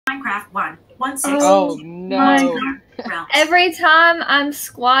Minecraft 1.16. Oh no. Every time I'm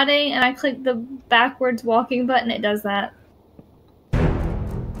squatting and I click the backwards walking button, it does that.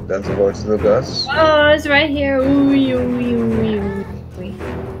 That's the voice of the ghost. Oh, it's right here. Ooh, ooh, ooh, ooh.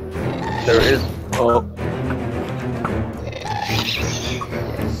 There is. Oh.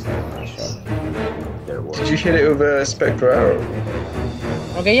 Did you hit it with a spectral arrow?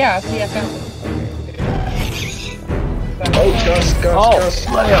 Okay, yeah, I see. I found it. Oh, Gus.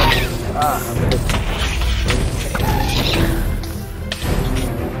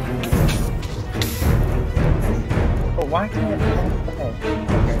 Oh, why can't I?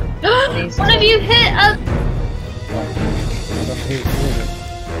 One of you hit a...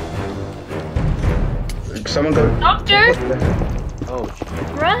 Someone go. Doctor! Oh.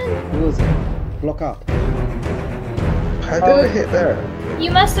 Run! Who is it? Block up. How did I hit there?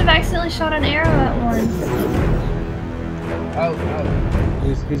 You must have accidentally shot an arrow at one. Oh.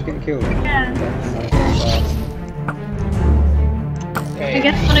 Who's getting killed? Yeah. Okay. I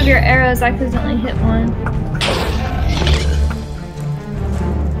guess one of your arrows accidentally hit one.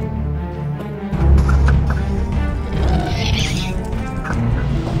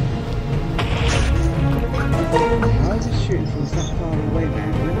 Why is it shooting from so far away,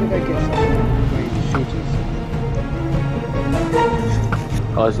 man? When did I get such a range shooters?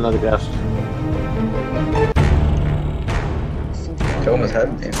 Oh, there's another guest. She almost had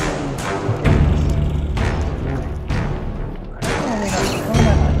me.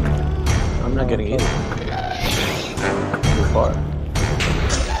 I'm not getting either. Too far.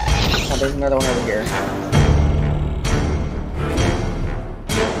 Oh, there's another one over here.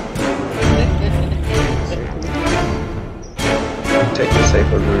 Take the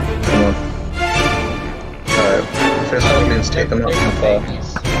safer route. Come on. If there's goblins, take them out from far.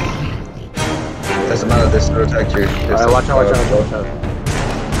 Doesn't matter, this will attack you. Alright, watch out.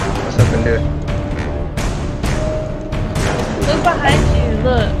 What's happened here? Look behind you,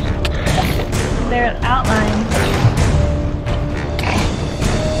 look. They're outlined.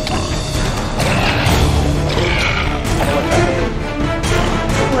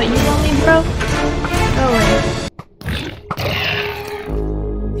 What, you want me, bro? Go away.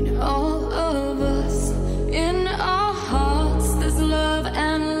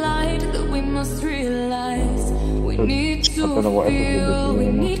 I don't know what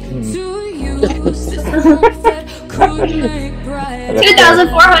episode this is anymore.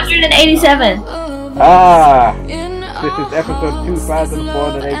 2,487. Ah! This is episode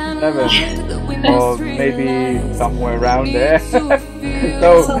 2487. Or maybe somewhere around there.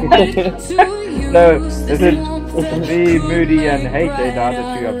 No, this is me, Moody, and HaeShay, the other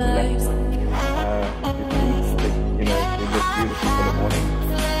two of the left. You know, they look beautiful for the morning.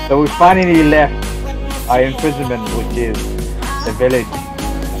 So we finally left our imprisonment, which is the village.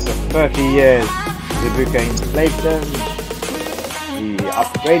 For 30 years, Zabooka enslaved them, he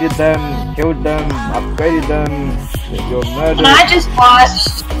upgraded them, killed them, upgraded them, your murder. And I just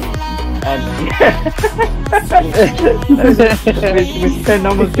watched. And we spent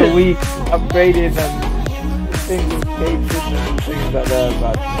almost a week upgrading and things and cages and things like that.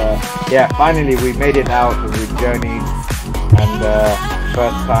 But yeah, finally we made it out and we journeyed. And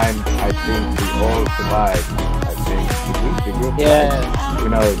first time I think we all survived. I think. Did we? Yeah. Who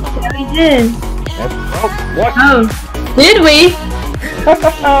knows? Yeah, we did. Yep. Oh, what? Oh, did we?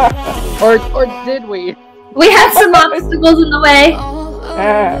 Or did we? We had some obstacles in the way.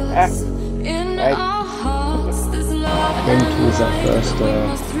 Going towards that first.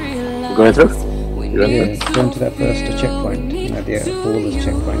 Going through? Going to that first checkpoint. You know, the baller's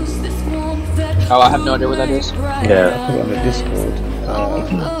checkpoint. Oh, I have no idea what that is. Yeah. I put it on the Discord.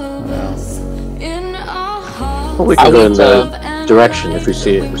 Well, we can go in the direction if we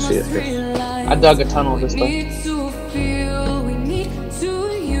see it. We see it here. I dug a tunnel this way.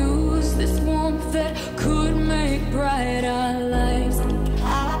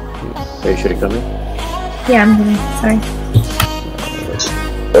 Hey, should it come in? Yeah, I'm coming. Sorry.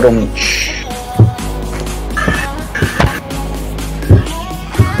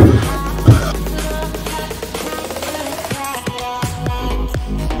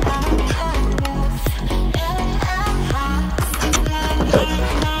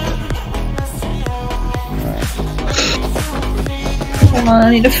 Hold on, I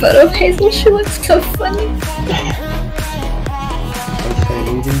need a photo of Hazel. She looks so funny.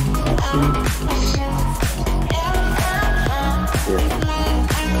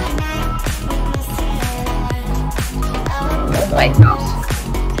 White House.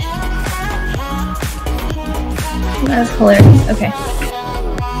 That's hilarious. Okay.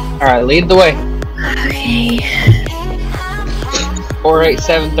 Alright, lead the way. Okay.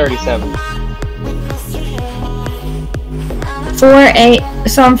 48737. 4-8.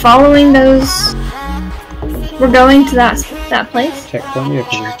 So I'm following those. We're going to that place. Checkpoint, yeah,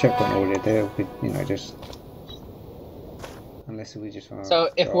 because there's a checkpoint already there. We, you know, just unless we just want. So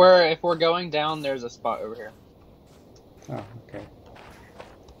if we're going down, there's a spot over here. Oh, okay.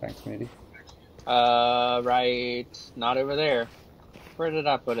 Thanks, Moody. Right, not over there. Where did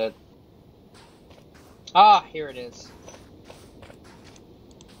I put it? Ah, here it is.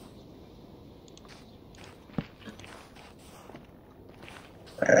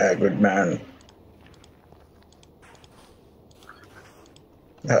 Good man.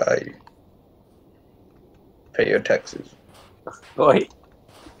 Pay your taxes. Oi.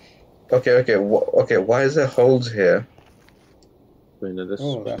 Okay, why is there holes here?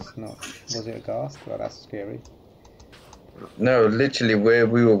 Oh, that's not. Was it a ghast? Well, that's scary. No, literally where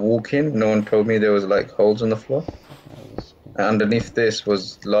we were walking, no one told me there was like holes in the floor. And underneath this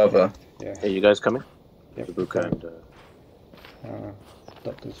was lava. Yeah. Hey, you guys coming? Yep. Zabooka and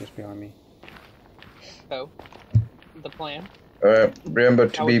Doctor's just behind me. So, the plan. Remember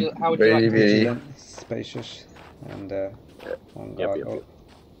to be very spacious and on Yep, guard. yep.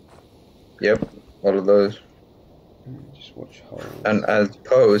 Yep, all of those. Just watch holes. And as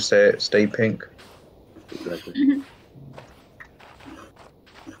Poe say, stay pink. Exactly.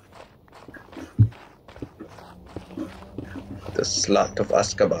 The slut of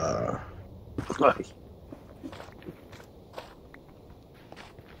Azkaban.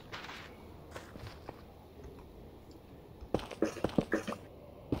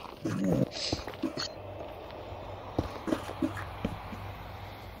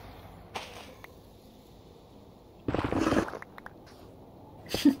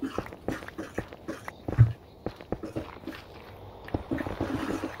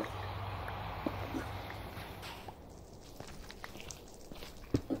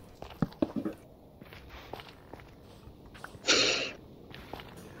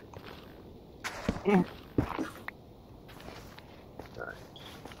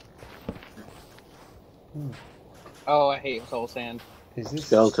 Oh, I hate soul sand. Is this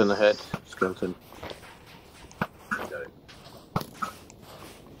Skeleton ahead. Skeleton.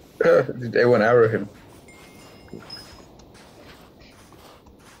 Did anyone arrow him?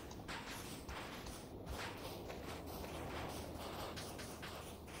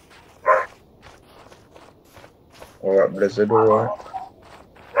 Alright, Blizzard, alright.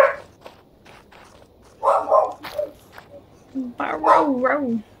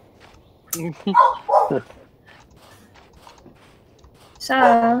 Row.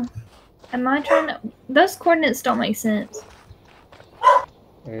 So, am I trying to? Those coordinates don't make sense.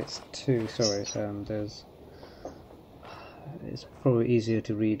 It's 2. Sorry. There's. It's probably easier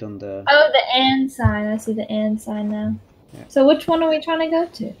to read on the. Oh, the and sign. I see the and sign now. Yeah. So which one are we trying to go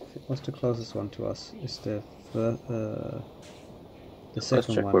to? What's the closest one to us? It's the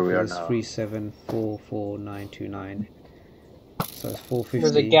second check one. where we are It's now. 3744929. So it's 450.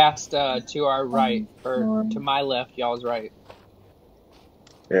 There's a ghast to our right, or to my left, y'all's right.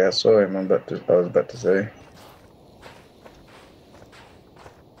 Yeah, I saw him. I was about to say.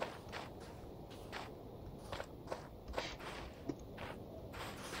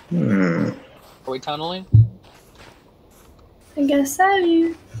 Are we tunneling? I guess so.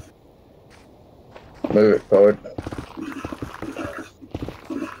 Move it forward.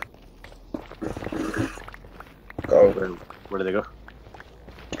 Go. Where do they go?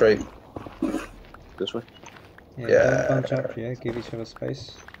 Straight. This way? Yeah. Yeah. Don't bunch up. Yeah. Give each other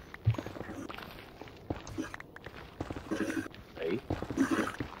space. Hey.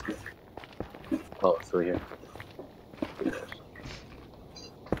 Oh, through here.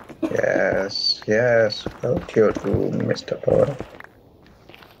 Yes. Go to your room, Mr. Poe.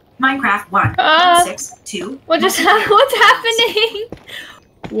 Minecraft 1, Ah. 6, 2. What's happening?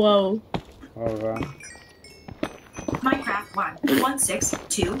 Whoa. All around. Minecraft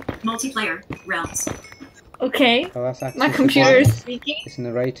 1.1.6.2 multiplayer realms. Okay. Oh, that's actually My computer is speaking. It's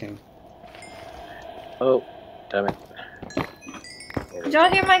narrating. Oh, damn it. Did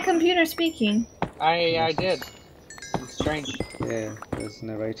y'all hear my computer speaking? I did. It's strange. Yeah, there's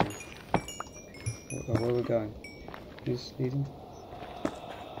narrating. Where are we going? Who's leading?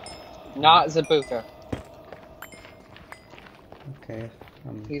 Not Zabooka. Okay.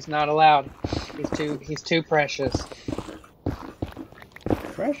 He's not allowed. He's too precious.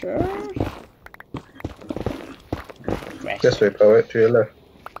 Pressure. This way, Poet, to your left.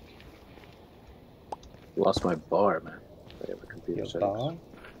 Lost my bar, man. I have a computer Your settings. bar?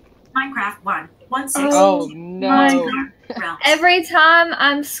 Minecraft 1.1.6. Oh no! realms. Every time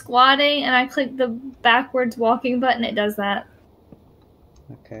I'm squatting and I click the backwards walking button, it does that.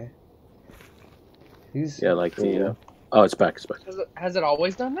 Okay. Who's... Yeah, like the. Oh, it's back. It's back. Has it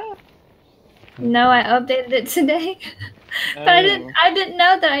always done that? No, I updated it today. But I didn't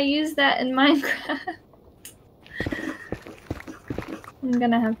know that I used that in Minecraft. I'm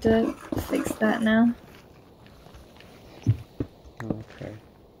gonna have to fix that now. Okay.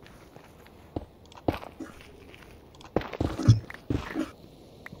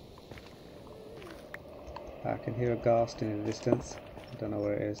 I can hear a ghast in the distance. I don't know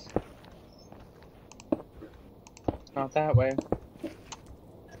where it is. Not that way.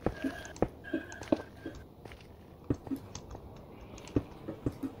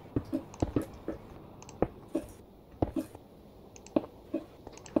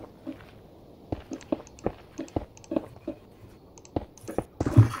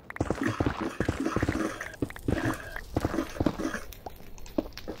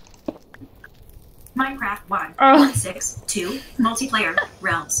 Minecraft 1. Oh. 6.2. Multiplayer.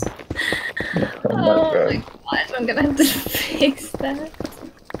 Realms. Oh my Oh god. my gosh, I'm gonna have to fix that.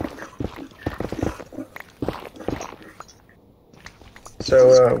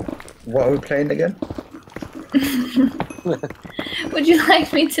 So, what are we playing again? Would you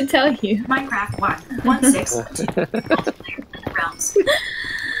like me to tell you? Minecraft 1. 1.6.2. Multiplayer. Realms.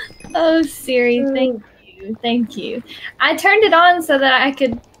 Oh, Siri, thank you. Thank you. I turned it on so that I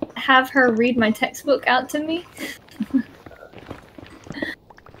could have her read my textbook out to me.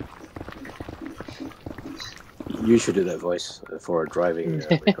 You should do that voice for driving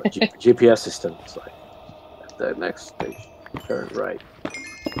GPS system. It's like at the next stage, turn right.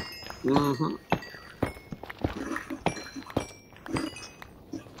 Mm-hmm.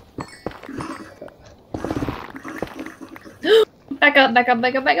 Back up, back up,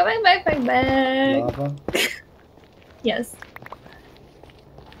 back up, back up, back, back, back. Lava? Yes.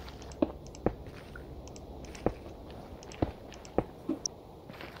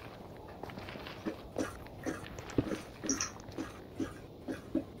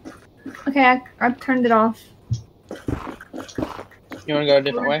 Okay, I've turned it off. You want to go a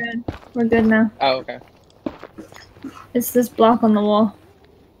different way? Good. We're good now. Oh, okay. It's this block on the wall.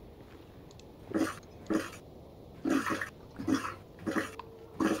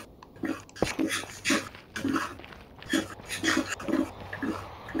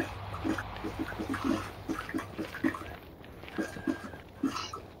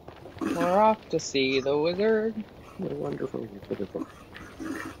 We're off to see the wizard. Wonderful, wonderful.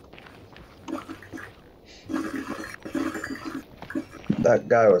 That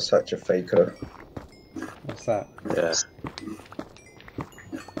guy was such a faker. What's that? Yeah,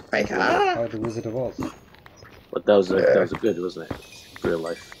 Faker! Oh, the Wizard of Oz. but that was a good, wasn't it? Real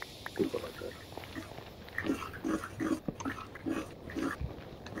life people like that.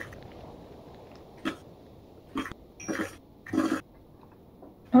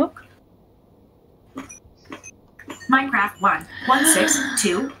 Oh. Minecraft 1.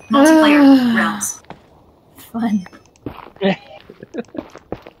 1.6.2. Multiplayer. Realms. Fun.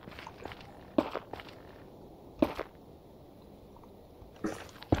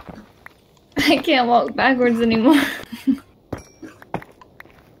 I can't walk backwards anymore.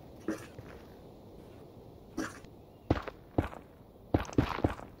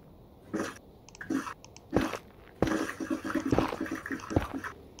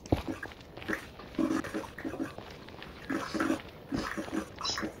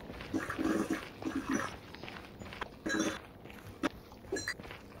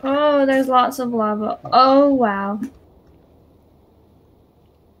 Oh, there's lots of lava. Oh, wow.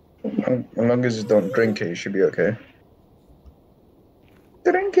 As long as you don't drink it, you should be okay.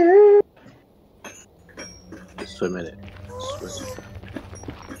 Drink it! Swim in it. Swim.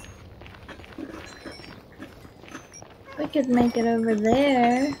 We could make it over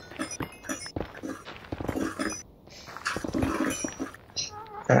there.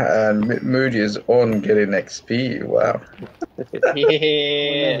 And Moody is on getting XP. Wow. What level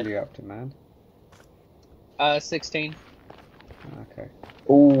Yeah. are you up to, man? 16. Okay.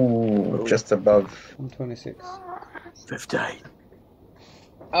 Ooh, just above. I'm 26. 15.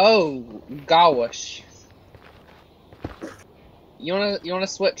 Oh, gosh. You wanna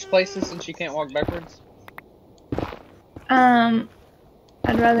switch places since you can't walk backwards? I'd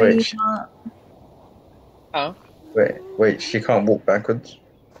rather Wait, you not. Oh. Wait, she can't walk backwards?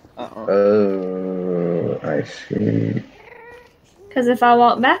 Oh, I see. Because if I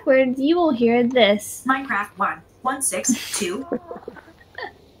walk backwards, you will hear this. Minecraft 1. 1.6.2.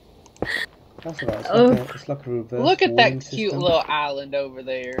 That's right. Oh. It's like a reverse Look at warning that cute system. little island over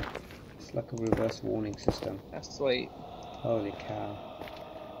there. It's like a reverse warning system. That's sweet. Holy cow.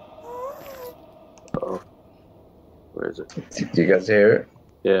 Uh-oh. Where is it? Did you guys hear it?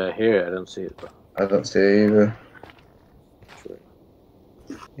 Yeah, here I don't see it. But I don't see it either. sure.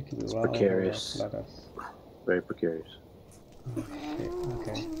 It could be It's right precarious. over us. Very precarious. Oh, shit.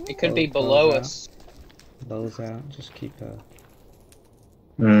 Okay. It could be Bows below out. us. Bows out. Just keep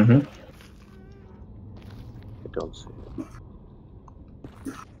Mm-hmm. I don't see it.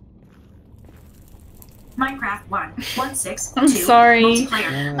 Minecraft 1.16.2. I'm sorry.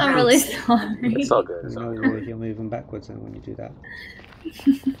 Multiplayer. No, no, I'm no. really sorry. It's all good. You It's all know good. you're moving backwards then when you do that.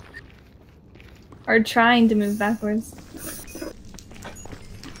 Or trying to move backwards.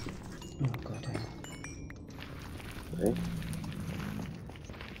 Oh god damn.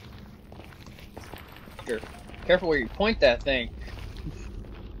 Okay. Careful where you point that thing.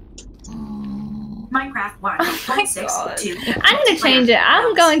 Minecraft Oh my 1.6.2. I need to change it.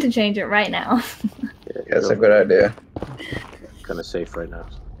 I'm going to change it right now. Yeah, That's a good idea. Kind of safe right now.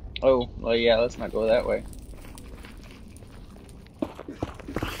 Oh, well, yeah, let's not go that way.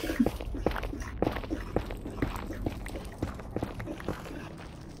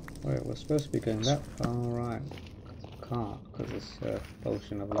 Wait, we're supposed to be going that far, right? Can't, because it's a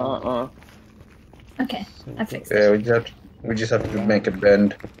ocean of lava. Okay, So I fixed Yeah, we just have to make a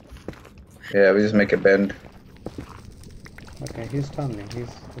bend. Yeah, we just make a bend. Okay, who's tunneling? Who's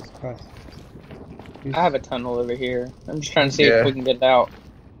Christ? Who's... I have a tunnel over here. I'm just trying to see Yeah. if we can get out.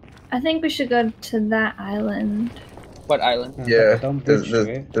 I think we should go to that island. What island? Yeah, Don't there's, bridge through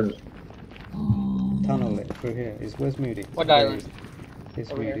there's, it. there's, Tunnel it through here. Where's Moody? What There he island? is.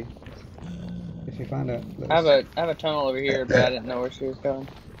 It's Over Moody. If you find out... I have a tunnel over here, but I didn't know where she was going.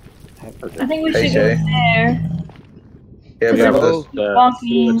 I think we should go HaeShay. there. yeah, Yeah, but but there's,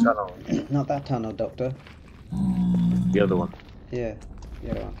 Walking. the tunnel. Not that tunnel, Doctor. The other one. Yeah,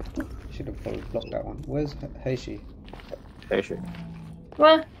 the other one. Should have probably blocked that one. Where's HaeShay? HaeShay.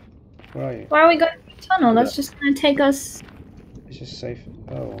 What? Where are you? Why are we going to the tunnel? That's just gonna take us. It's just safe.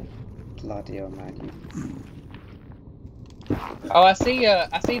 Oh, bloody hell, man. Oh, I see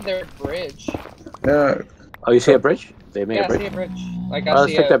their bridge. no, Oh, you see a bridge? They made Yeah, a I bridge? see a bridge. Like, Let's I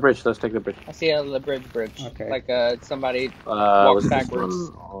see take that bridge. Let's take the bridge. I see a bridge. Okay. Like, somebody Was it backwards. This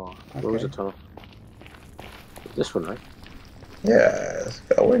one? Oh, where was Okay. the tunnel? This one, right? yeah, it's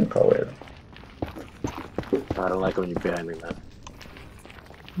going. I don't like it when you're behind me, man.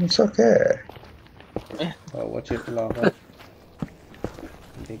 It's okay. Oh, watch it, lava.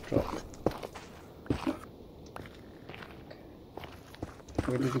 Big drop.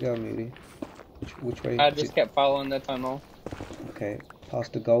 Where did you go, Moody? Which way? I did just kept following the tunnel. Okay,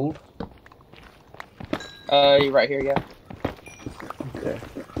 past the gold. You're right here, yeah. Okay.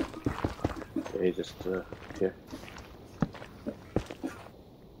 Okay, just here.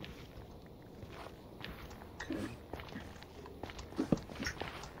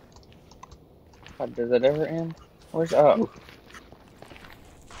 Does it ever end? Where's oh?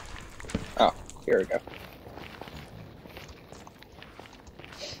 Oh, here we go.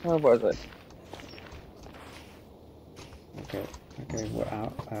 Where was it? Okay, we're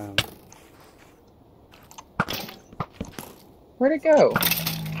out. Where'd it go?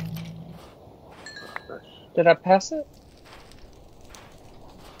 Did I pass it?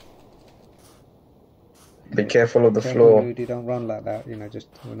 Be careful of the careful, floor. Moody, don't run like that. You know, just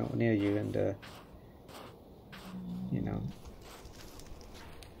we're not near you, and you know.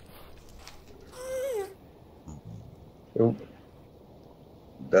 Oop.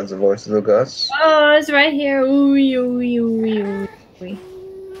 That's the voice of the gods. Oh, it's right here. Ooh, ooh, ooh, ooh, ooh.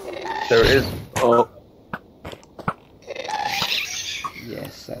 There it is. Oh,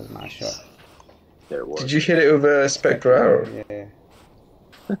 Yes, that was my shot. there it was. Did you hit it with a spectral arrow? Yeah.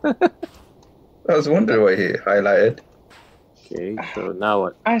 I was wondering why he highlighted. Okay, so now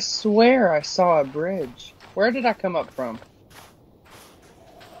what? I swear I saw a bridge. Where did I come up from?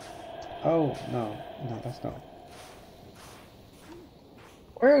 Oh no, that's not.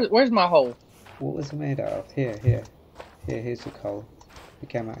 Where's my hole? What was it made out of? Here's the coal. It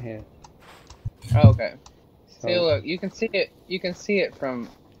came out here. Oh, okay. So, See, look, you can see it. You can see it from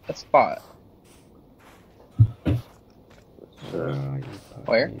a spot. where are you? Where?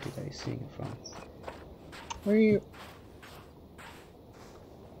 Where did I see it from? Where are you?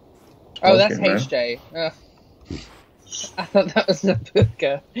 Oh, that's Smoking, man. HaeShay. I thought that was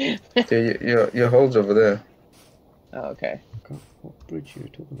Zabooka. Yeah, your hole's over there. Oh, okay. What bridge are you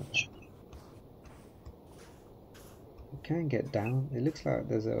talking about? You can get down. It looks like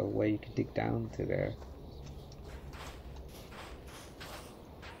there's a way you can dig down to there.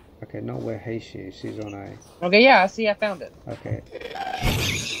 Okay, not where HaeShay is. She's on a. Okay, yeah, I see. I found it. Okay.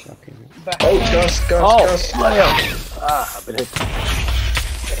 Fucking. But Oh, Gus. Ah, I've been hit.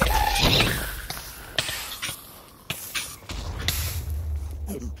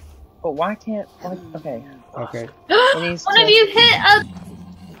 But why can't? Okay. Okay. One of you hit a.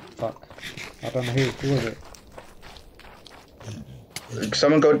 Fuck. I don't know who was it?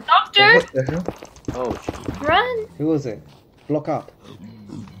 Someone go. Doctor? Oh, what the hell? Oh, shit. Run! Who was it? Block up.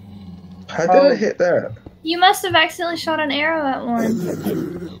 How did I hit that? You must have accidentally shot an arrow at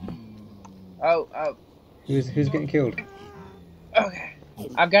one. Oh. Who's getting killed? Okay.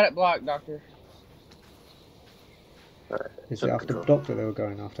 I've got it blocked, Doctor. Alright. Is it after the doctor they were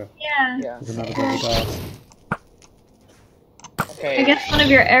going after? Yeah. Yeah. There's another bloody guard. Okay. I guess one of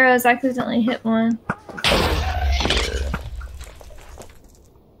your arrows accidentally hit one.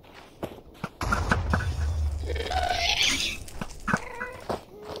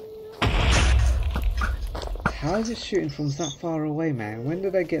 How is it shooting from that far away, man? When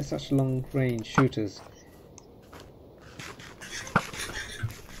did they get such long-range shooters?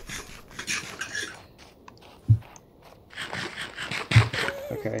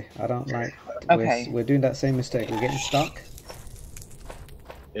 Okay, I don't like. Okay. We're doing that same mistake. We're getting stuck.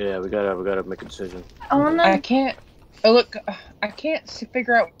 Yeah, we gotta make a decision. I wanna. I can't. Oh look, I can't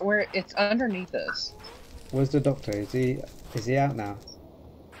figure out where it's underneath us. Where's the doctor? Is he out now?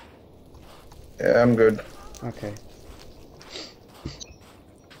 Yeah, I'm good. Okay.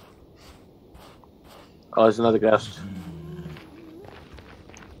 Oh, there's another guest.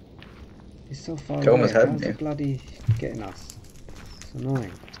 He's so far He away. almost had How's me. he bloody getting us? It's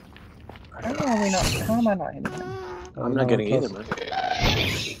annoying. How are we not? How am I not hitting him? Oh, I'm no, not getting close. either, man.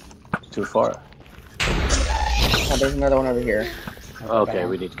 It's too far. Oh, there's another one over here. Okay,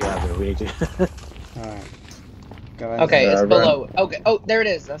 we need to get out of here. We need to. Alright. Go ahead. Okay, it's run. below. Okay. Oh, there it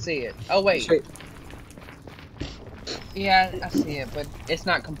is. I see it. Oh wait. Shit. Yeah, I see it, but it's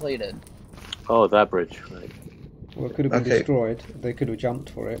not completed. Oh, that bridge. Right. Well, it could have been Okay. destroyed. They could have jumped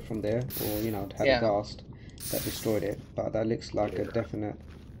for it from there, or had Yeah. a blast that destroyed it. But that looks like a definite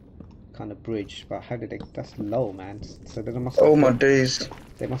kind of bridge. But how did they? That's low, man. So they must. Oh my days.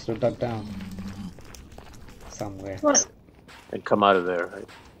 They must have dug down somewhere. What? And come out of there. Right.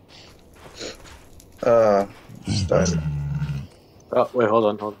 Start. Oh, wait,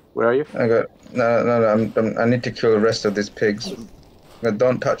 hold on. Where are you? I got no. I need to kill the rest of these pigs. No,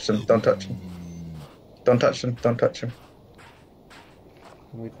 don't touch them. Don't touch them. Don't touch them. Don't touch them.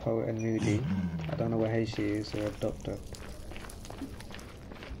 With Poet and Moody. I don't know where HaeShay is or a doctor.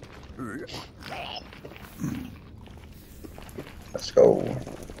 Let's go.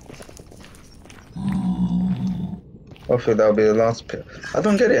 Hopefully that'll be the last pig. I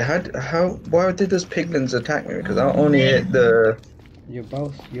don't get it. Why did those piglins attack me? Because I only hit the. Your bow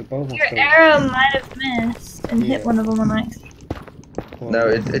must Your have. arrow might have missed and hit Yeah. one of them on accident. No,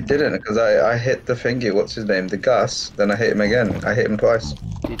 it didn't. Because I hit the thingy. What's his name? The Gus. Then I hit him again. I hit him twice.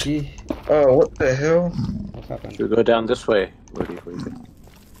 Did you? Oh, what the hell? What happened? Should we go down this way? What do you think?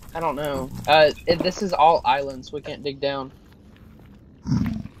 I don't know. This is all islands. We can't dig down.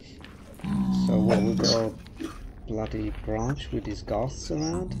 So what? We've got a bloody branch with these ghasts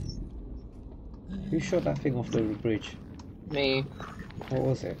around. Who shot that thing off the bridge? Me, What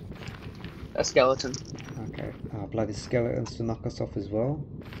was it? a skeleton. Okay. Bloody skeletons to knock us off as well.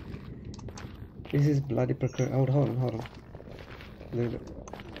 This is bloody hold on. Look.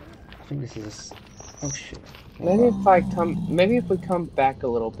 I think this is a... Oh shit. Maybe if we come back a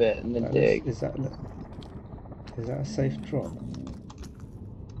little bit and then dig. Is that a safe drop?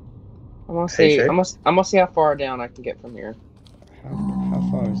 I'm gonna see. HaeShay? I'm gonna see how far down I can get from here. How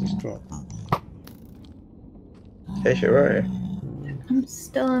far is this drop? HaeShay, where are you? I'm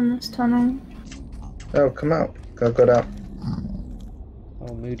still in this tunnel. Oh, come out. Go out.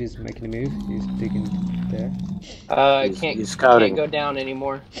 Oh, Moody's making a move. He's digging there. He's scouting. Can't go down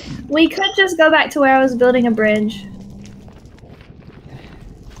anymore. We could just go back to where I was building a bridge.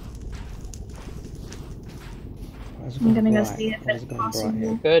 I'm gonna go see if it's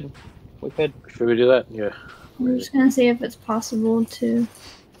possible. Good. We could. Should we do that? Yeah. I'm just gonna see if it's possible to.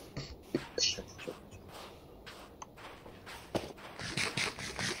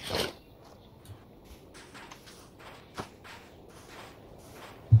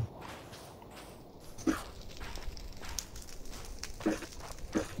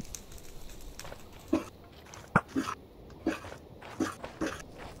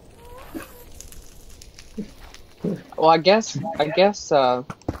 Well, I guess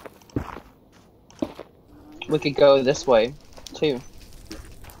we could go this way too.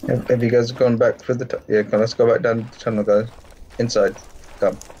 Have you guys gone back for the... Yeah, let's go back down the tunnel, guys. Inside.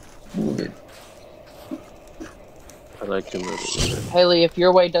 Come. Move it. I like to move it. Haley, if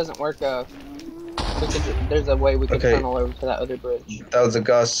your way doesn't work, there's a way we could Okay. tunnel over to that other bridge. That was a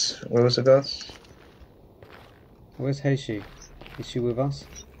Gus. Where was the Gus? Where's HaeShay? Is she with us?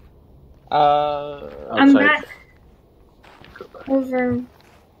 I'm back over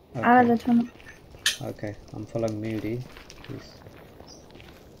out of the tunnel. Okay, I'm following Moody. Please.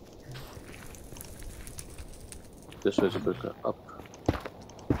 This way, Zabooka. Up.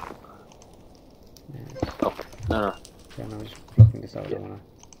 Yeah. Up. No. Yeah, no, I'm just blocking this out. Yeah. I don't wanna...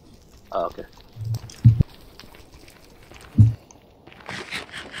 Oh, okay.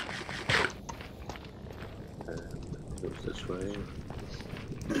 Goes this way.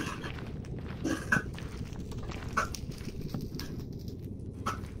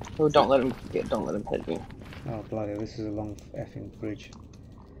 Oh, don't let him hit me. Oh bloody! This is a long effing bridge.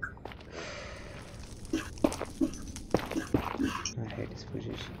 I hate these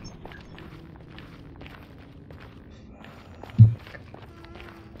bridges.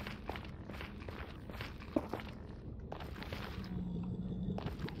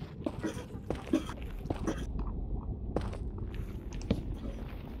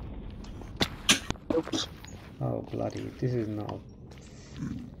 Oops. Oh bloody! This is not.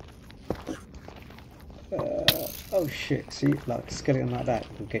 Oh shit! See, like a skeleton like that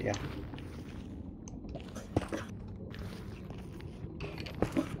will get you.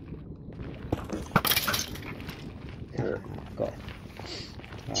 Got it.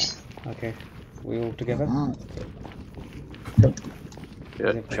 Right. Okay. We all together? Yeah,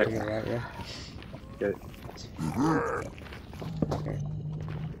 Is check. everything right, yeah? Good.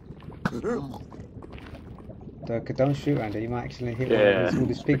 Okay. Don't shoot, Andy. You might actually hit Yeah, all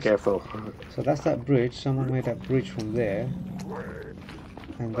these be pigs. careful. So that's that bridge. Someone made that bridge from there.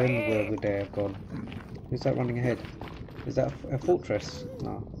 And then where would they have gone? Who's that running ahead? Is that a fortress?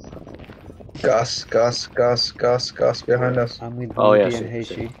 No. Gas behind us. I'm with Oh, yeah, Moody and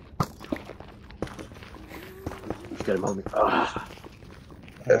see. HaeShay. Just get him on me. Ah.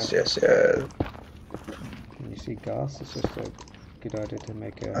 Yes, yeah. Can you see gas? It's just a good idea to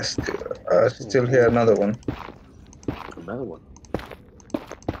make a... I still hear another one. Another one.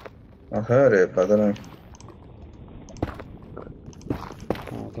 I heard it, but I don't know.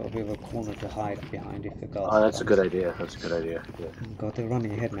 Oh, I've got a bit of a corner to hide behind if the gas Oh, that's a comes. good idea. That's a good idea. Yeah. God, they're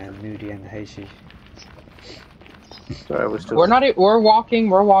running ahead, man. Moody and HaeShay. Sorry, we're still. We're not. We're walking.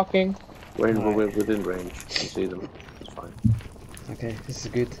 We're walking. We're within range. You see them. It's fine. Okay, this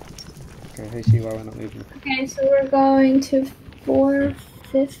is good. Okay, HaeShay, why we're not moving? Okay, so we're going to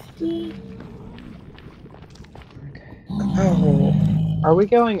 450. Okay. Oh, Are we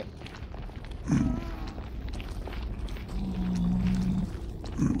going?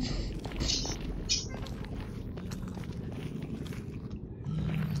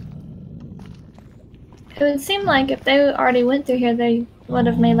 It would seem like if they already went through here, they would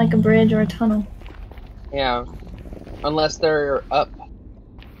have made like a bridge or a tunnel. Yeah. Unless they're up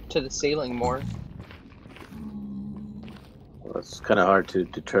to the ceiling more. Well, it's kind of hard to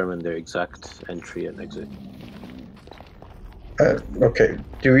determine their exact entry and exit. okay.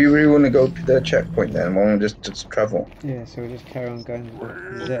 Do we really want to go to the checkpoint then? Or want to just travel? Yeah, so we just carry on going.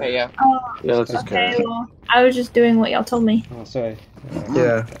 Okay, yeah. Oh, Yeah, let's just carry okay. on. Well, I was just doing what y'all told me. Oh, sorry.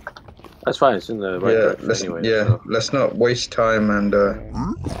 Yeah. That's fine. It's in the right direction anyway. So. Let's not waste time and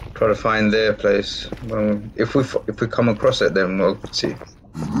try to find their place. Well, if we come across it, then we'll see.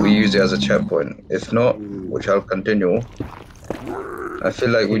 We use it as a checkpoint. If not, which I'll continue. I feel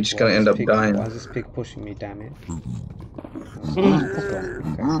like we're just gonna end up dying. Why is this pig pushing me? Damn it!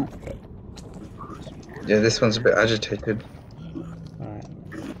 Okay. Yeah, this one's a bit agitated. Alright,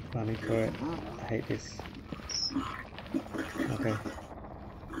 running for it. I hate this. Okay.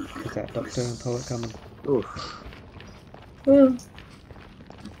 Is that doctor and poet coming? Oof. Ooh.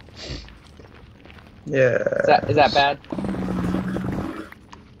 Yeah. Is that bad?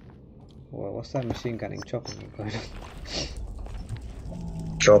 Well, what's that machine gunning chopping going on?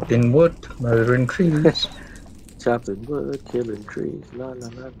 Chopping wood, murdering trees. Chopping wood, killing trees. La la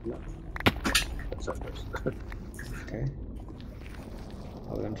la la. That's our first. Okay.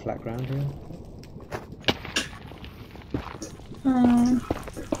 Are we on flat ground here?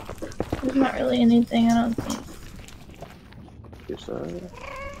 There's not really anything, I don't think. Yes,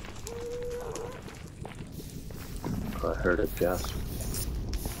 I heard it gasp.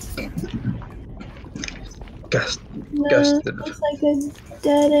 Gas No, Gas to it's like a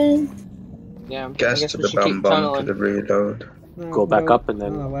dead end. Yeah. gas I guess to we the should keep bum to tunneling. the reload. No, Go back no, up and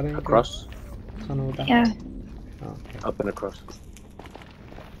then no, why don't you go across. tunnel down? Yeah. Oh, okay. Up and across.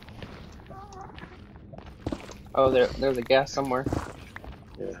 Oh, there's a gas somewhere.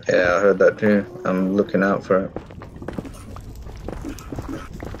 Yeah. Yeah, I heard that too. I'm looking out for it.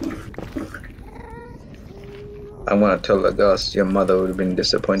 I want to tell the Gus your mother would have been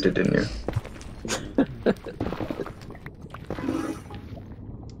disappointed in you.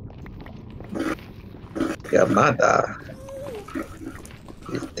 Yamada.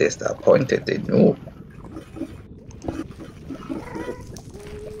 Is disappointed in you.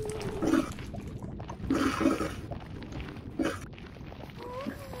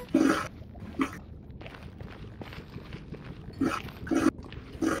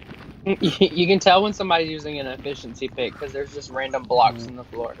 You can tell when somebody's using an efficiency pick because there's just random blocks in the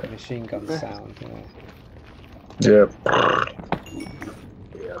floor. Machine gun sound. Yeah.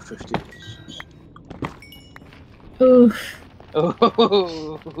 Yeah, 15. Oof.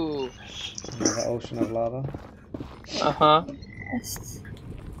 Ooh. Another ocean of lava. Uh-huh. Yes.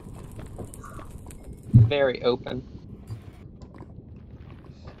 Very open.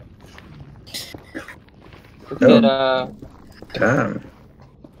 We could, Damn.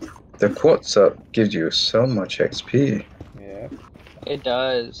 The quartz up gives you so much XP. Yeah. it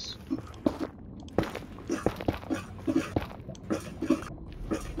does.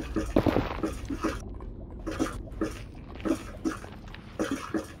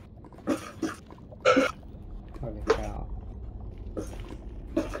 Holy cow.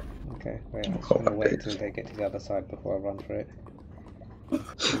 Okay, wait, I'm just gonna wait till they get to the other side before I run for it.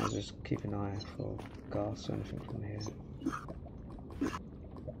 I'll just keep an eye for gas or anything from here.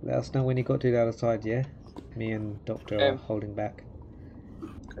 Let us know when you got to the other side, yeah? Me and Doctor are holding back.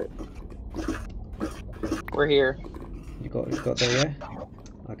 We're here. You got there, yeah?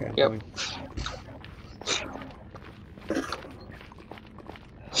 Okay, I'm Yep. going.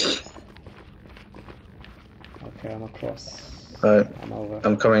 Okay, I'm across. Alright, I'm over.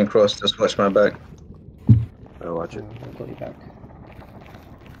 I'm coming across. Just watch my back. I'll watch it. I've got you back.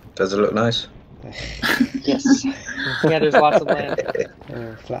 Does it look nice? Yes. Yeah, there's lots of land.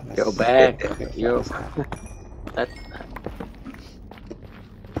 Oh, flatness. Go back. Bit Yo. flatness now. That,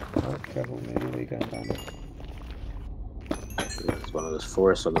 Oh, careful, maybe we're going down there. it's one of those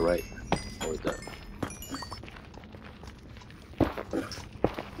forests on the right. Avoid that.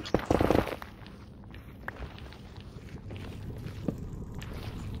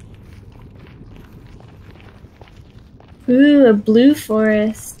 Ooh, a blue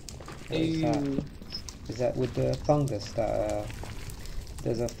forest. What is that? Is that with the fungus that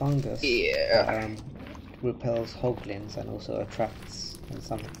there's a fungus Yeah. that repels hoglins and also attracts and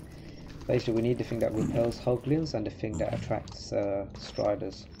some. Basically, we need the thing that repels hoglins and the thing that attracts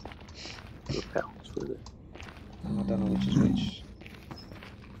striders. Repels with it. And I don't know which is which.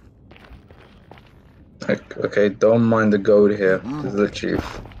 Okay, don't mind the gold here. There's literally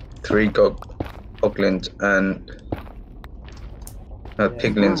 3 hoglins and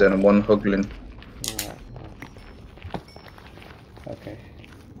piglins and 1 hoglin. Alright. Okay.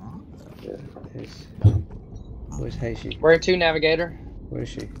 Where's HaeShay? We're at 2 Navigator. Where is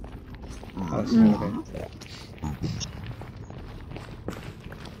she? Oh, it's over there.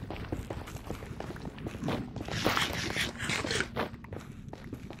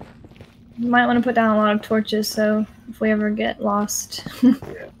 You might want to put down a lot of torches so if we ever get lost.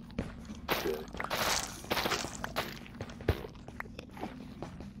 Yeah.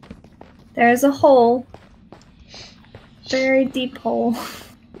 There's a hole. Very deep hole.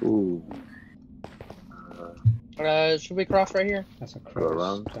 Ooh. Should we cross right here? That's a Go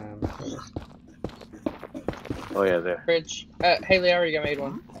around. forest. Oh yeah, there. Bridge. Haley, I already made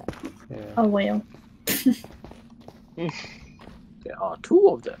one. Yeah. A whale. There are 2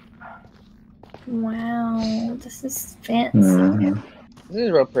 of them. Wow, this is fancy. This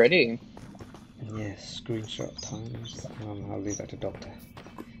is real pretty. Yes, screenshot times. I'll leave that to Doctor.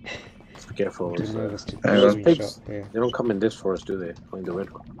 Just be careful. Too nervous to Those pigs, screenshot. Yeah. they don't come in this forest, do they? Only the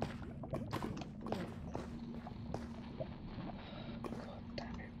red one.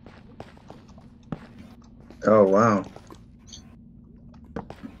 Oh wow.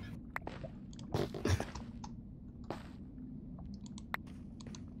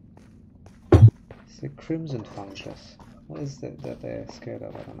 It's the crimson fungus. What is it that they're scared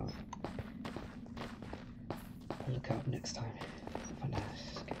of? I don't know. I'll look out next time. For now,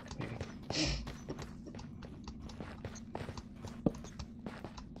 just keep moving.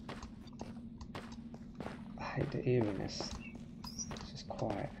 I hate the eeriness. It's just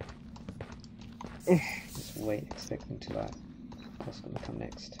quiet. Just wait, expecting to like what's gonna come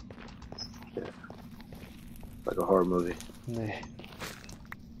next. Yeah. Like a horror movie. No.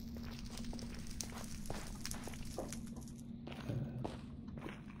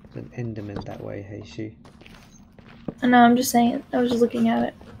 There's an enderman that way, HaeShay. I know, I'm just saying. I was just looking at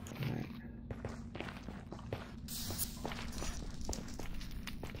it. Right.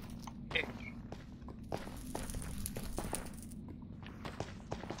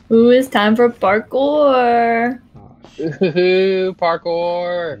 Ooh, it's time for parkour. Oh shit. Ooh,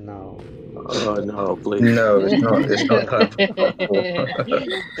 parkour. No. Oh no, please. No, it's not. It's not time for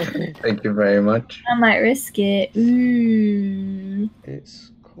parkour. Thank you very much. I might risk it. Ooh.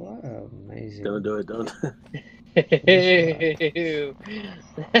 It's quite amazing. Don't do it, don't. Ew.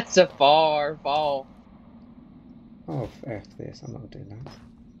 That's a far fall. Oh, F this. I'm not doing that.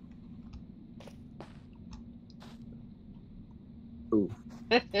 Ooh.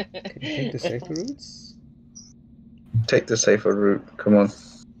 Can you take the safer routes? Take the safer route. Come on.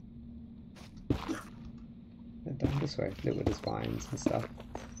 Yeah, down this way. Look at the spines and stuff.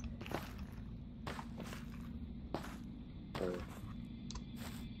 I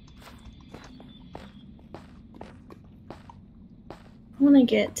want to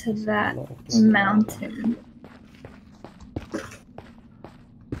get to that mountain.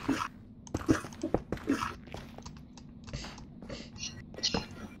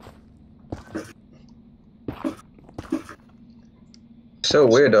 So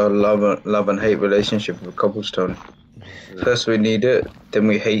weird our love and hate relationship with cobblestone. First we need it, then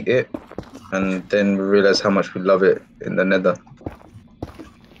we hate it, and then we realize how much we love it in the Nether.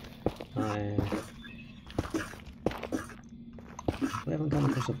 We haven't come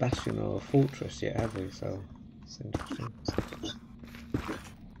across a bastion or a fortress yet, have we? So it's interesting.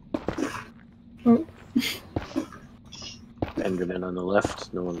 Oh. Enderman on the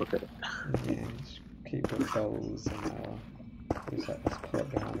left. No one look at it. Yeah, just keep your bows and who's that? That's quite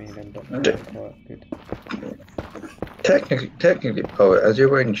behind me. Then Doctor quite good. Technically, Poet, as you're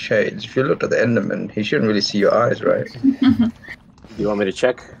wearing shades, if you look at the Enderman, he shouldn't really see your eyes, right? Do you want me to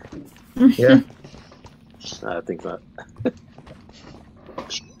check? Yeah. I think not.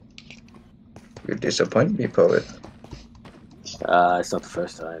 You disappoint me, Poet. It's not the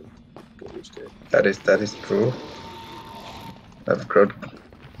first time. Get used to it. That is true. I've grown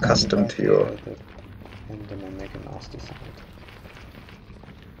accustomed to your. Enderman make a nasty sound.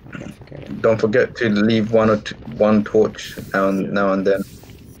 Okay, forget it. Don't forget to leave one torch now and then.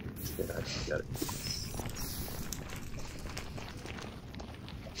 Yeah, I got it.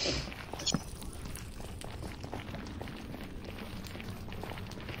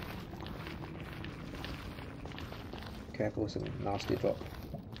 Careful, some nasty drop.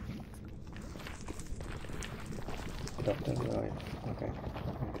 Doctor, right? Okay.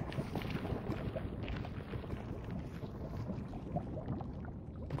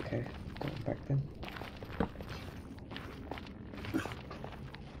 Okay, going back then.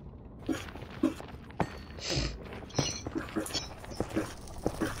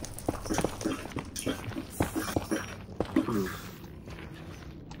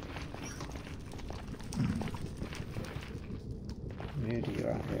 Moody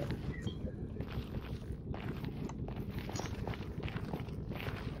around here.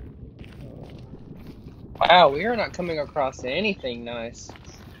 Wow, we are not coming across anything nice.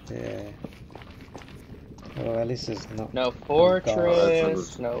 Yeah. Well, at least there's not. No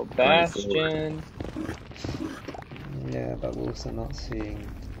fortress, no bastion. Yeah, but we're also not seeing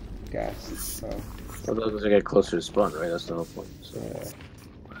gas, so. Well, that doesn't get closer to spawn, right? That's the whole point. So, Yeah.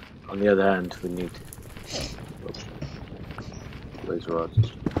 on the other hand, we need blaze rods.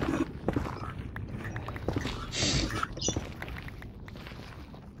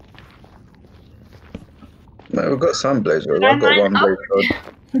 No, we've got some blaze rod. I've got one blaze rod.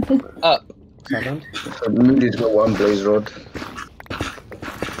 Up. Someone? So Moody's got one blaze rod.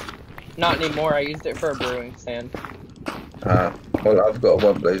 Not anymore, I used it for a brewing stand. Well, I've got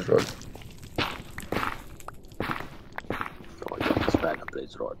one blaze rod. Oh, I got this bad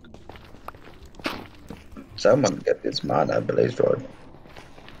blaze rod. Someone get this man a blaze rod.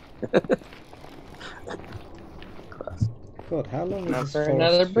 God, how long Now is for this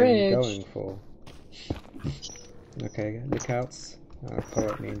another forest been bridge. going for? Okay, lookouts.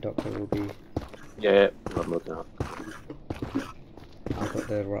 Poet, me and Doctor will be. Yeah, I'm looking up. I've got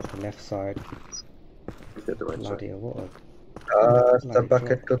the left side. Get the right side. Bloody hell, what a. The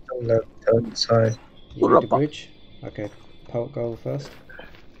bucket to the left hand side. You need the bridge? Okay, Poet, go first.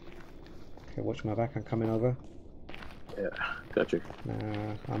 Okay, watch my back, I'm coming over. Yeah, got you.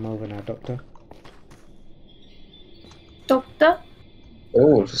 I'm over now, Doctor. Doctor,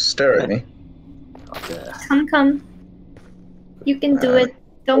 Oh, stare at me. Okay. come. You can do it.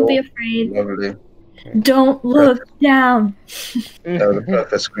 Don't be afraid. Lovely. Don't look down. That was a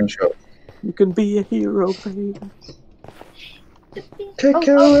perfect screenshot. You can be a hero, baby. Take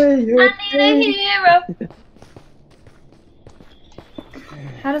Oh, away your I need a hero.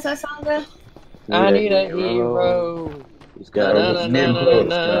 How does that song go? I need a hero. He's got Na, it. na, me na, and na, Paul.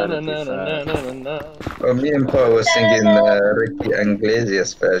 na, na, na, na, na, na, na. Oh, me and Paul were singing Ricky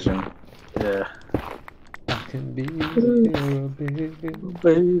Iglesias version. Yeah. I can be a hero, baby.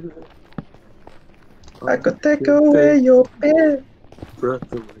 Baby. I could take away your pain.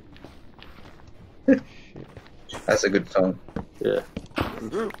 Breath away. That's a good song. Yeah.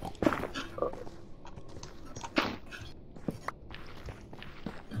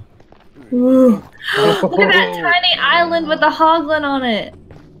 Ooh. Look at that tiny island with the hoglin on it.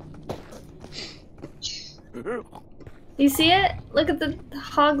 You see it? Look at the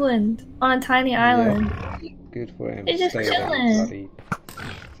hoglin on a tiny island. Good for him. It's just Stay there, chilling. bloody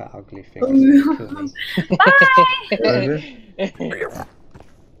fat ugly thing. Kill me. Bye!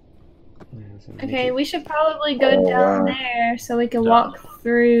 Okay, we should probably go Oh, down wow. there so we can walk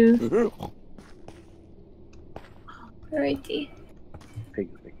through. Alrighty.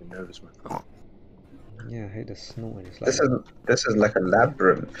 Pig's making me nervous, man. Yeah, I hate the snorting. It's like, This is like a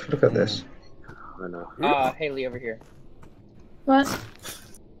labyrinth. Look at this. I know. Haley over here. What?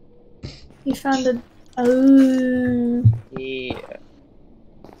 You found a... Oh. Yeah.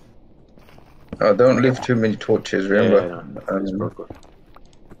 Oh, don't leave too many torches. Remember. Yeah, it's broken.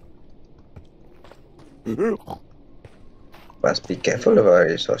 Must be careful of our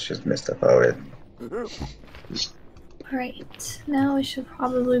resources, Mr. Poet. Alright, now we should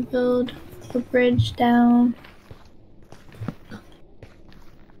probably build the bridge down.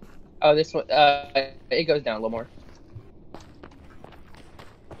 Oh, this one. It goes down a little more.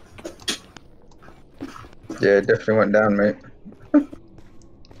 Yeah, it definitely went down, mate.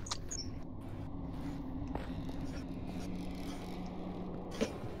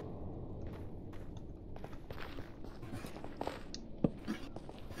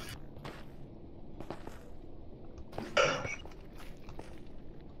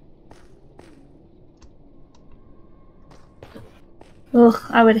 Ugh,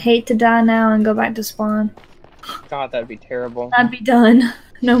 I would hate to die now and go back to spawn. God, that'd be terrible. I'd be done.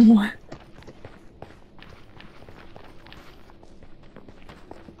 No more.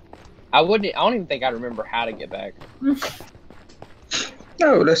 I don't even think I remember how to get back.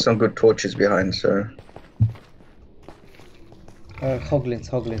 No, there's some good torches behind, so.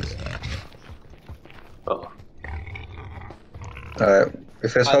 hoglins. Oh.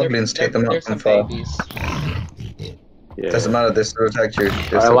 If there's hoglins, take them out from There's far. some babies. Yeah. Doesn't matter, they still attack you.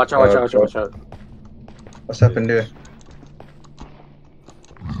 Alright, watch out. What's happened here?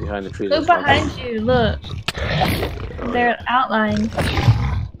 Behind the trees. Look behind you, look. They're outlined.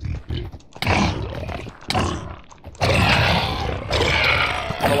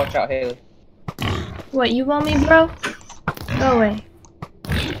 Oh, watch out, Haley. What, you want me, bro? Go away.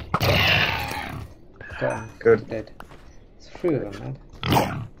 Got him. Good. Dead. It's 3 of them,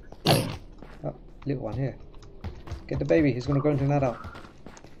 man. Oh, little one here. Get the baby. He's gonna go into an adult.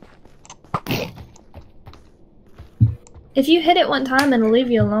 If you hit it one time, it'll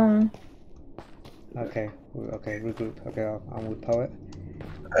leave you alone. Okay, regroup. Okay, I'm with Poet.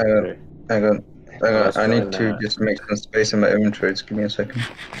 Hang on. Let's I need find to just make some space in my inventory. Just give me a second.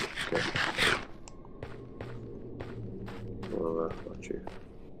 Well, got you.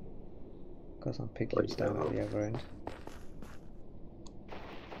 Got some piglets down at the other end.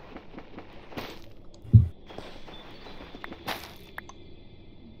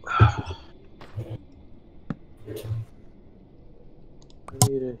 Haleighaha.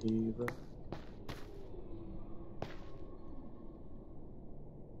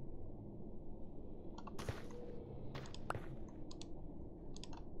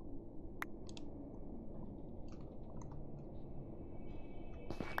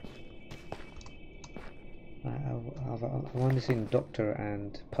 I've only seen Doctor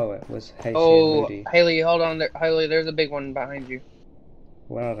and Poet. Was HaeShay Oh, and Moody? Haley, hold on there. Haley, there's a big one behind you.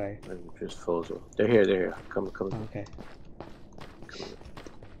 Where are they? Just falls off. They're here. Come. Okay.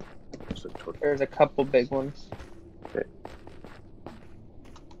 There's a couple big ones. Okay.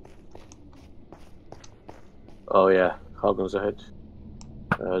 Oh yeah, Hoggles ahead.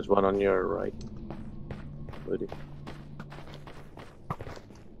 There's one on your right. Ready.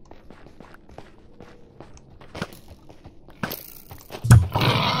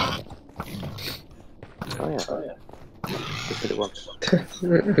 Oh yeah. Just hit it once.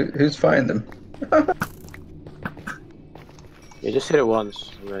 Who's firing them? Yeah, just hit it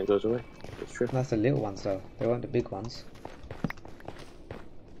once and then it goes away. It's true. That's the little ones though. They weren't the big ones.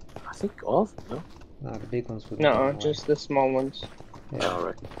 I think all of them, no? No, the big ones would. No, just the small ones. Yeah.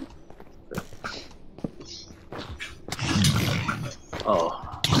 Alright.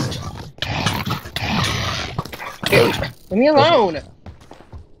 Oh. Leave me alone!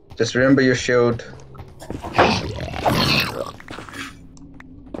 Just remember your shield.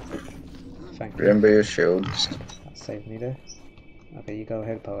 Thank you. Remember your shields. That saved me there. Okay, you go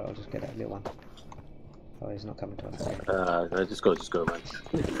ahead, Poet. I'll just get that little one. Oh, he's not coming to us. Okay. No, just go, man.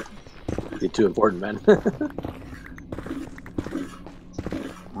 You're too important, man.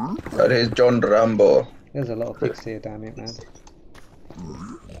 That is John Rambo. There's a lot of pigs here, damn it, man.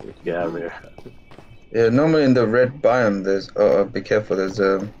 Get out of here. Yeah, normally in the red biome, there's. Oh, be careful. There's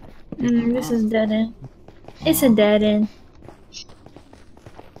a. This is dead end. It's a dead end.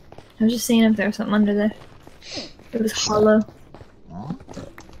 I was just seeing if there was something under there. It was hollow.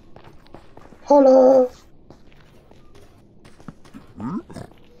 Hello.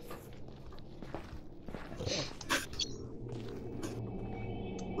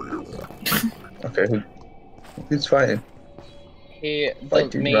 Okay, who's fighting? The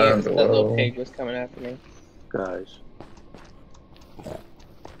Fighting little pig was coming after me. Guys.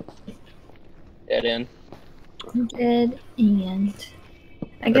 Dead end. Dead end.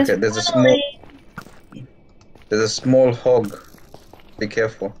 I guess Okay, there's a small hog. Be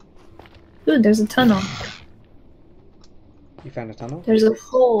careful. Ooh, there's a tunnel. You found a tunnel? There's a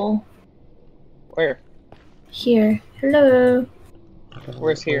hole Where? here. Hello.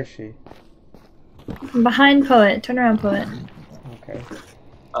 Where's here? Where is she? Behind Poet. Turn around, Poet. Okay.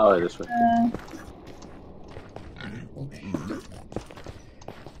 Oh, this way.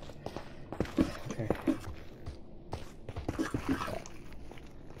 Okay.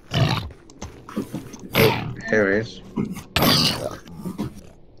 Here he is.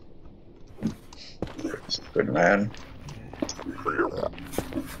 Good man.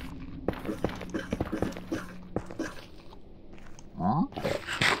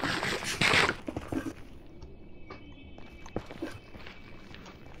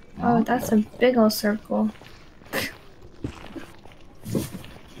 Oh, that's a big old circle.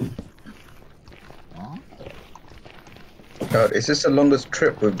 God, is this the longest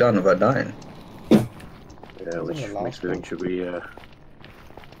trip we've done without dying? Yeah, which makes me think, should we,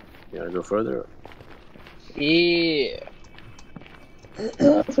 go further? Yeah.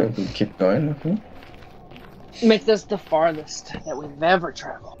 I think we keep going. Okay. Makes this the farthest that we've ever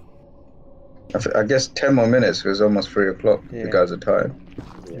traveled. I guess 10 more minutes because it's almost 3 o'clock. Yeah. You guys are tired.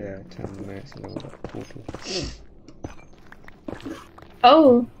 Yeah, 10 minutes and all that portal.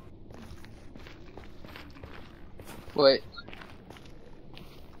 Oh, Wait.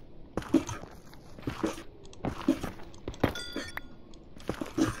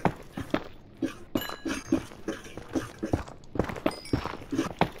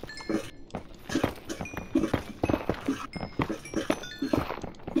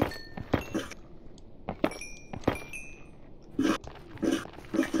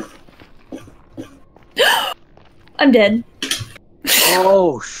 I'm dead.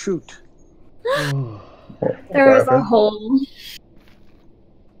 Oh, shoot. There was a hole.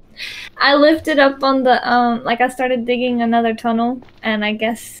 I lifted up on the I started digging another tunnel, and I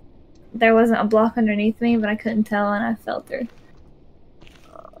guess there wasn't a block underneath me, but I couldn't tell, and I fell through.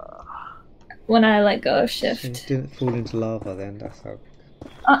 When I let go of You shift. didn't fall into lava then, that's how.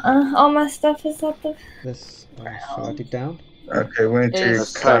 All my stuff is at the. Let's. Shall I dig down? Okay, we need to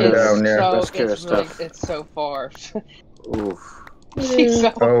It's, climb it's down, yeah. so, That's killer it's really, stuff. it's so far. Oof. She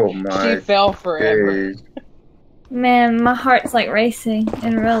fell. Oh my She fell forever. days. Man, my heart's like racing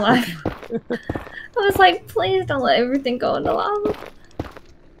in real life. I was like, please don't let everything go into lava.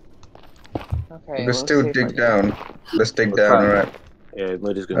 Okay. Let's still see if I dig can- down. Let's dig We're down, trying. alright. Yeah,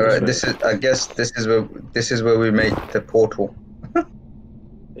 Moody's gonna Alright, be this is, I guess this is where we make the portal.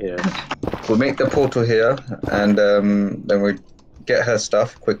 Yeah. We'll make the portal here, and then we get her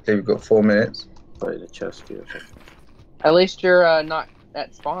stuff quickly. We've got 4 minutes. Put it in a chest here or something. At least you're not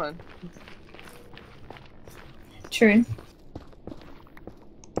at spawn. True.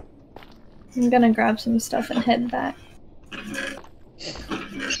 I'm gonna grab some stuff and head back.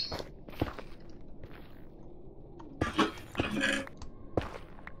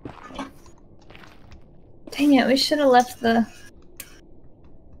 Dang it, we should have left the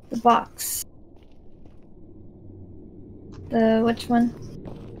box. Which one?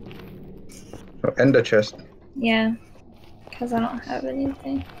 Oh, ender chest. Yeah, because I don't have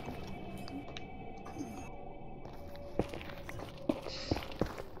anything.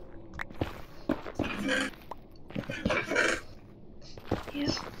 Yep,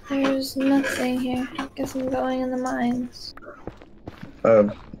 there's nothing here. Guess I'm going in the mines.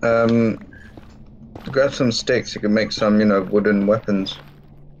 Grab some sticks. You can make some, wooden weapons.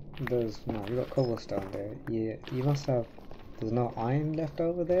 There's no, you got cobblestone there. Yeah, you must have. There's no iron left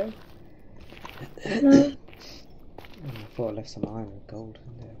over there. No. I thought I left some iron and gold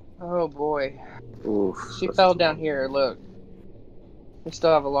in there. Oh boy. Oof. She that's fell too down long. here. Look. We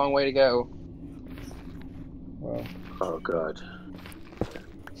still have a long way to go. Well, Oh god.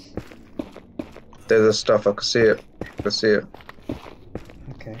 There's the stuff. I can see it. I can see it.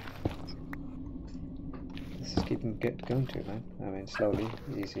 okay. keep going to, man. I mean, slowly,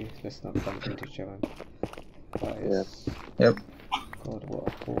 easy. Let's not bump into each other. Fires. Yep. God, what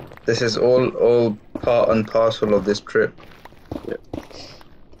a pool. This is all part and parcel of this trip. Yep.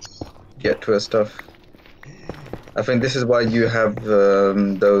 Get to her stuff. I think this is why you have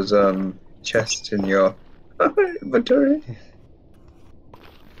those chests in your inventory.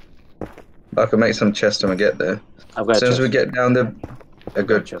 I can make some chests when we get there. As soon as we get down there,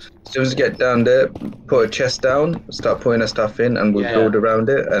 good. As soon as we get down there, put a chest down, start putting our stuff in, and we'll build around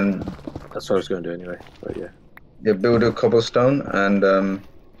it. And that's what I was going to do anyway. But yeah. Yeah, build a cobblestone and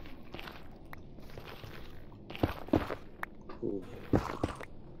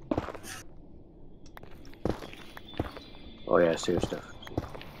oh yeah, I see your stuff.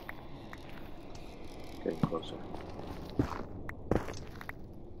 Getting closer.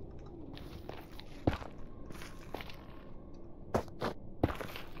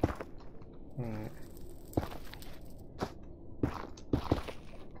 Alright.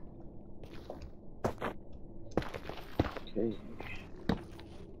 Okay.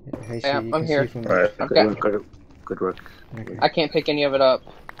 HaeShay, Yeah, you I'm can here. see from Right. Good work. Okay. I can't pick any of it up.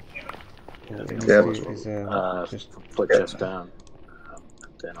 Yeah. Just put chest down.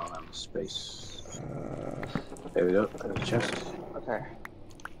 Then I'll have the space. There we go. There's the chest. Okay.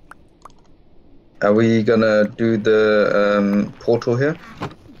 Are we gonna do the portal here?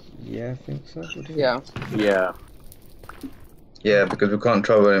 yeah, I think so. Yeah. Yeah. Yeah, because we can't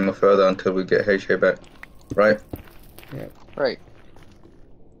travel any more further until we get HaeShay back, right? Yeah. Right.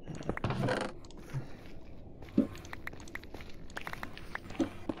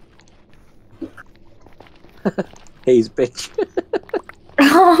 He's bitch.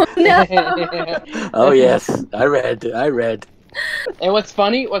 Oh no! Oh yes, I read. And what's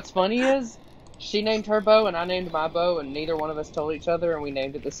funny is, she named her bow and I named my bow, and neither one of us told each other, and we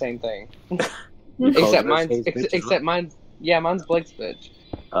named it the same thing. Except mine's, yeah, mine's Blake's bitch.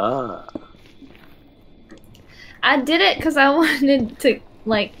 Ah. I did it because I wanted to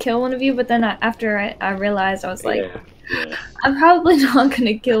like kill one of you, but then after I realized, I was like, Yeah. I'm probably not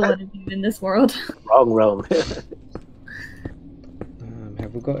gonna kill one of you in this world. Wrong realm.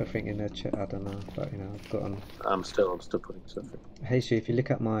 Have we got everything in the chat? I don't know, but you know, I've got on. I'm still putting stuff in. HaeShay, if you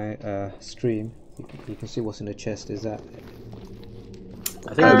look at my stream, you can see what's in the chest. Is that?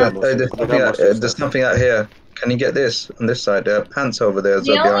 I think there's something out here. Can you get this on this side? There are pants over there.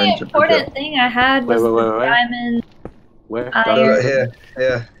 The only important thing I had was the diamond. Where? Iron.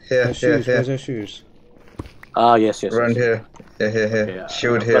 Here. Where's our shoes? Ah, yes. Around here. Here. Okay,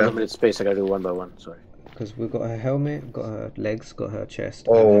 Shield I've here. got limited space. I gotta do one by one. Sorry. Because we've got her helmet, got her legs, got her chest.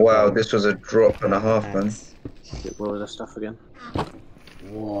 Oh wow, this was a drop and a half, man. What was that stuff again?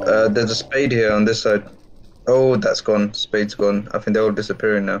 There's a spade here on this side. Oh, that's gone. Spade's gone. I think they're all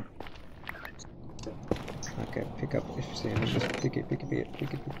disappearing now. Okay, pick up if you see anything. Just pick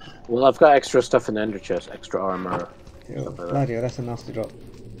it. Well, I've got extra stuff in the ender chest, extra armor. Yo, bloody hell, that's a nasty drop.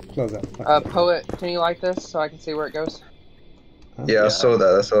 Close that. Poet, can you like this so I can see where it goes? Huh? Yeah, I saw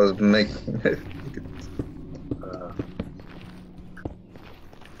that. That's what I was making.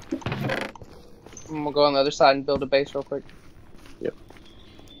 We'll go on the other side and build a base real quick. Yep.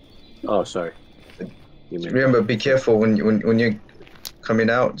 Oh, sorry. Remember, be careful when you're coming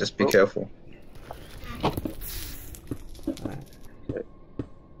out. Just be careful.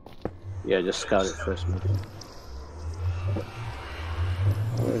 Yeah, just scout it first, maybe.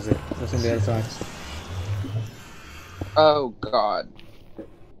 What is it? What's on the other side? Oh god.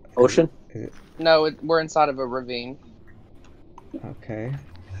 Ocean? Is it? No, we're inside of a ravine. Okay.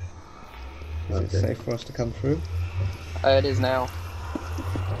 Is it safe for us to come through? It is now.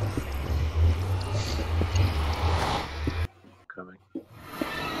 Coming.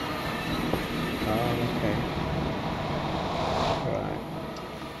 Oh, okay. Right.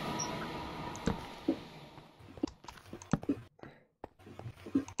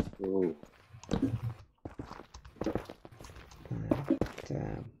 Ooh.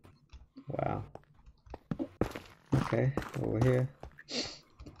 Damn. Wow. Okay, over here.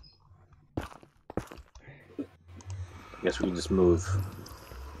 I guess we can just move.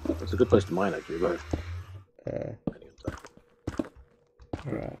 It's a good place to mine, actually. Go ahead.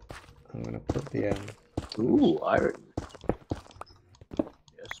 Right. I'm gonna put the Ooh, iron.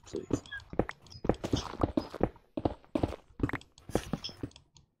 Yes, please.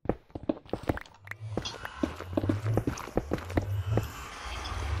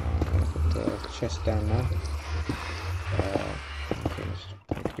 put the chest down now. Okay, let's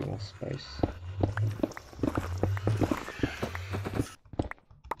make a bit more space.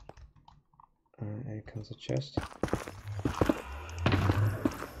 Here comes a chest.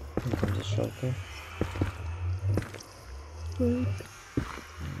 Here comes a shulker. Okay.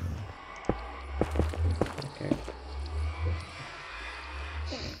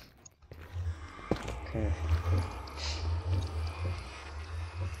 Okay.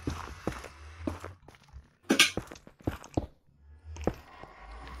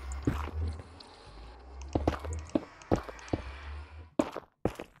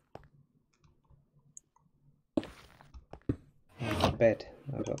 Bed.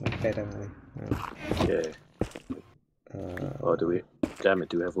 I've got my bed only. Okay. Oh, do we? Damn it!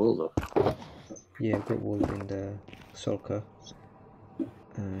 Do we have wool though? Yeah, I've got wool in the sulker.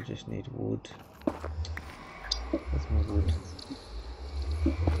 I just need wood. Where's my wood?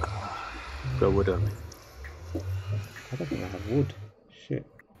 Got wood on me. I don't think I have wood. Shit.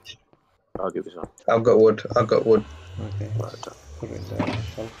 I'll give you some. I've got wood. I've got wood. Okay. Right, Put it in the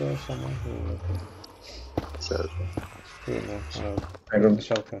sulker somewhere. so, Put it in the Hang on.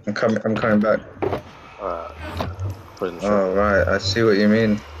 sulker. I'm coming back. put in the Oh right, I see what you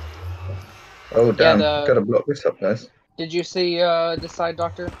mean. Oh damn, Yeah, gotta block this up, guys. Did you see the side,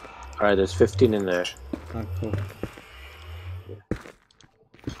 Doctor? Alright, there's 15 in there. Oh, cool.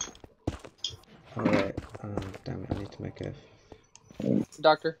 Alright, damn it, I need to make a...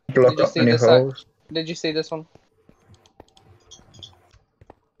 Doctor, Block did you up see any this side? holes. Did you see this one?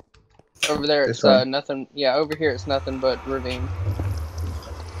 Over there, This it's one? nothing. Yeah, over here, it's nothing but ravine.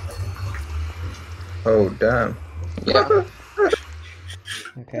 Oh damn. Yeah.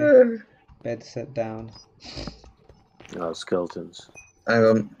 Okay, bed set down. Oh, skeletons. Hang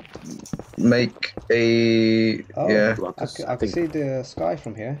on. Make a Oh, yeah. Block I this, can think. see the sky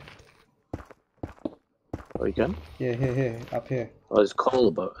from here. Oh, you can? Yeah, here, up here. Oh, there's coal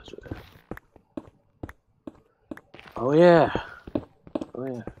above us. Oh, yeah. Oh,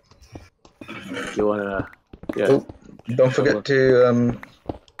 yeah. Do you wanna... Yeah. Oh, don't forget to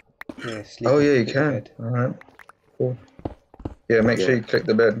Yeah, sleep. oh yeah, you sleep can. bed. Alright. Cool. Yeah, make sure Yeah. you click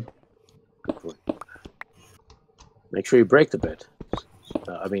the bed. Good point. Make sure you break the bed.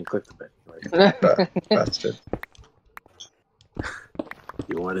 I mean, click the bed. Right. Bastard.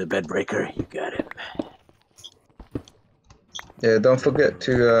 You wanted a bed breaker? You got it. Yeah, don't forget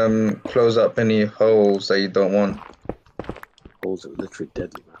to close up any holes that you don't want. Holes are literally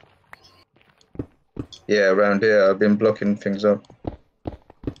deadly, man. Yeah, around here I've been blocking things up.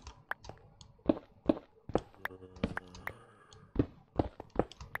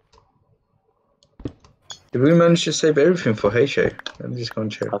 Did we manage to save everything for HaeShay? I'm just gonna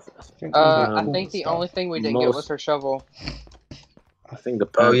check. I think, I think the only thing we didn't get was her shovel. I think the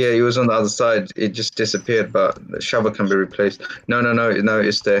Oh pants- yeah, he was on the other side. It just disappeared, but the shovel can be replaced. No,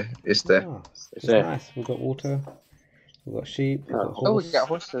 it's there. It's there. Oh, It's it's there. nice. We've got water. We've got sheep. We've got Oh, Oh, horse. we got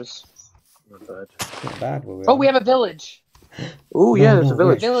horses. Not bad. Not bad where we Oh, are. we have a village. Oh, yeah, there's a no,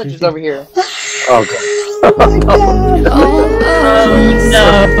 village. wait. Village is over here. Oh, God.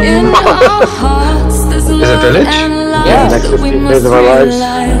 Is it a village? Yeah. Next 15 days of our lives.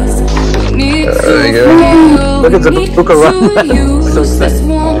 There you go. Look at Zabooka run. So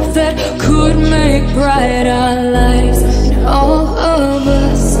excited. That could make bright our lives. All of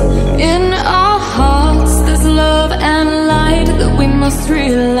us in our hearts, there's love and light that we must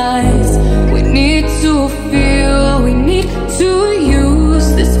realize. We need to feel, we need to use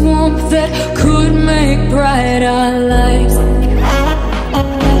this warmth that could make bright our lives.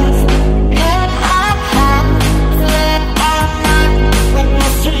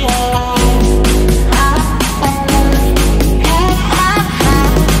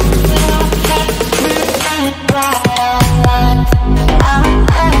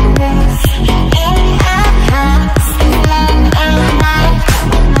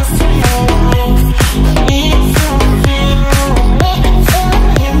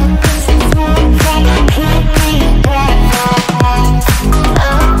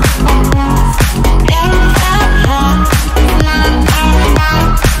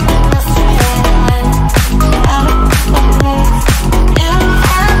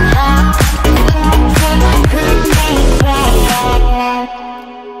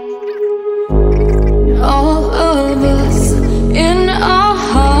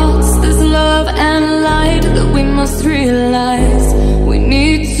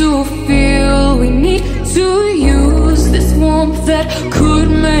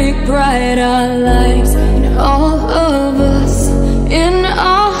 Bright our lives, and all of us in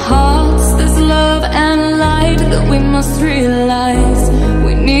our hearts, there's love and light that we must realize.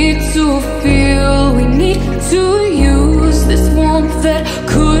 We need to feel, we need to use this warmth that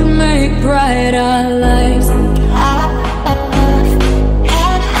could make bright our